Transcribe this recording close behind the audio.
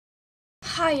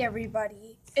Hi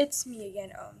everybody, it's me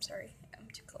again. Oh, I'm sorry, I'm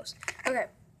too close. Okay,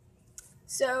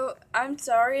 so I'm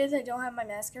sorry that I don't have my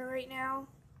mascara right now.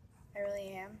 I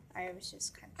really am. I was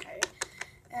just kind of tired.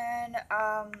 And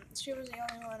she was the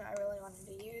only one I really wanted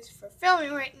to use for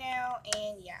filming right now,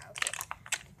 and yeah, okay.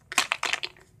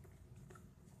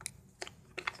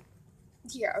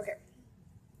 Yeah, okay.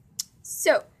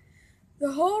 So,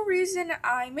 the whole reason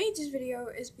I made this video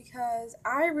is because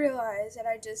I realized that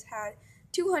I just had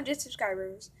 200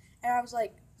 subscribers, and I was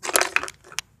like,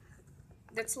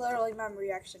 that's literally my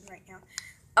reaction right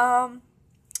now.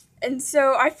 And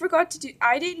so I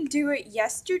didn't do it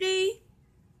yesterday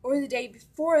or the day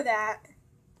before that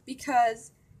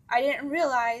because I didn't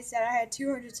realize that I had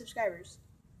 200 subscribers.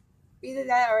 Either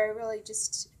that or I really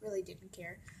didn't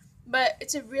care. But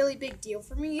it's a really big deal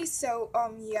for me, so,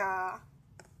 yeah.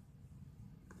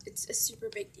 It's a super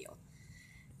big deal.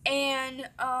 And,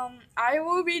 I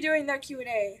will be doing that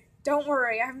Q&A. Don't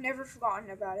worry, I've never forgotten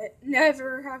about it.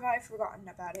 Never have I forgotten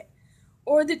about it.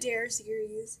 Or the Dare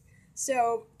series.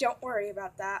 So don't worry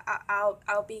about that.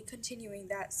 I'll be continuing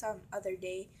that some other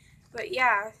day. But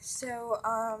yeah, so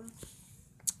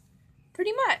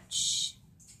pretty much.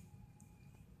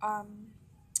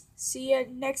 See you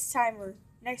next time or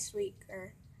next week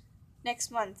or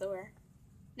next month or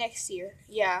next year.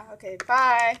 Yeah, okay.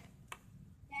 Bye.